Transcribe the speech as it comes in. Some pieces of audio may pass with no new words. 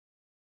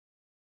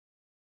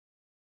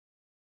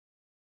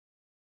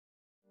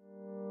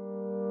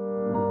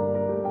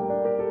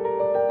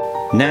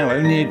Now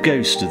only a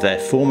ghost of their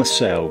former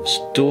selves,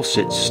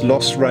 Dorset's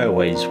lost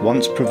railways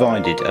once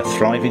provided a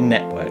thriving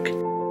network.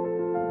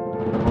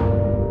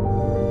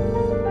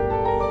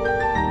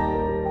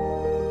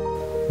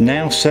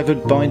 Now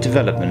severed by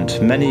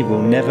development, many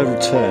will never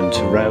return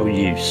to rail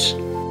use.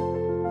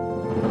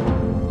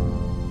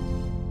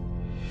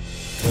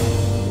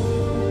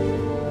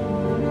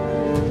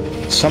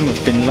 Some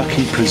have been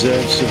lucky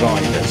preserved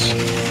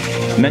survivors.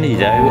 Many,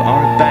 though,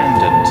 are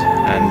abandoned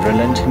and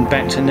relenting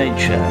back to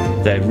nature,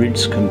 their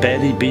routes can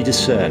barely be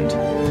discerned.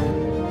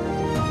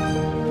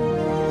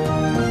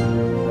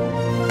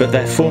 But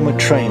their former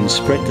trains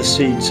spread the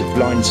seeds of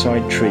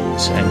blindside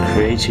trees and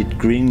created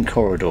green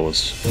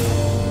corridors.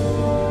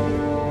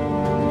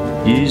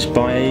 Used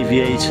by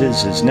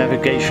aviators as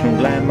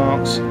navigational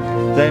landmarks,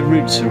 their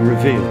routes are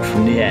revealed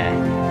from the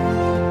air.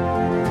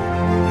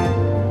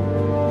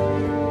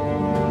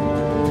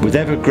 With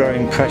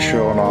ever-growing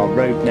pressure on our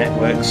road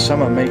networks,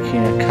 some are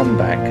making a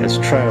comeback as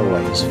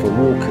trailways for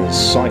walkers,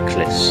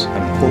 cyclists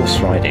and horse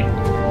riding.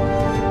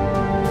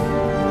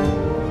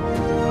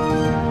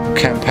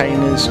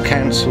 Campaigners,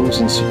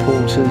 councils and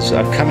supporters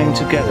are coming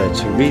together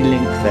to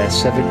relink their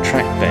severed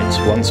track beds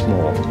once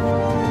more.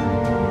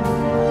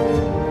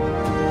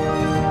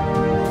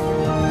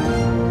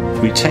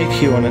 We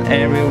take you on an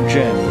aerial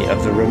journey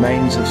of the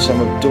remains of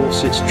some of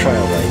Dorset's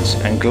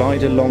trailways and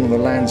glide along the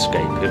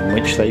landscape in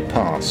which they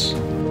pass.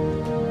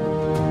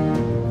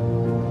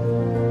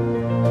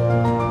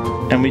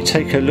 And we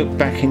take a look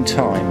back in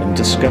time and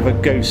discover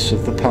ghosts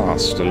of the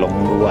past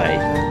along the way.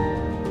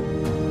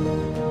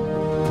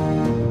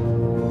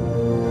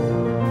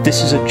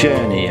 This is a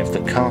journey of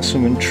the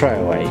Castleman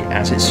Trailway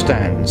as it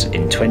stands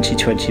in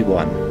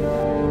 2021.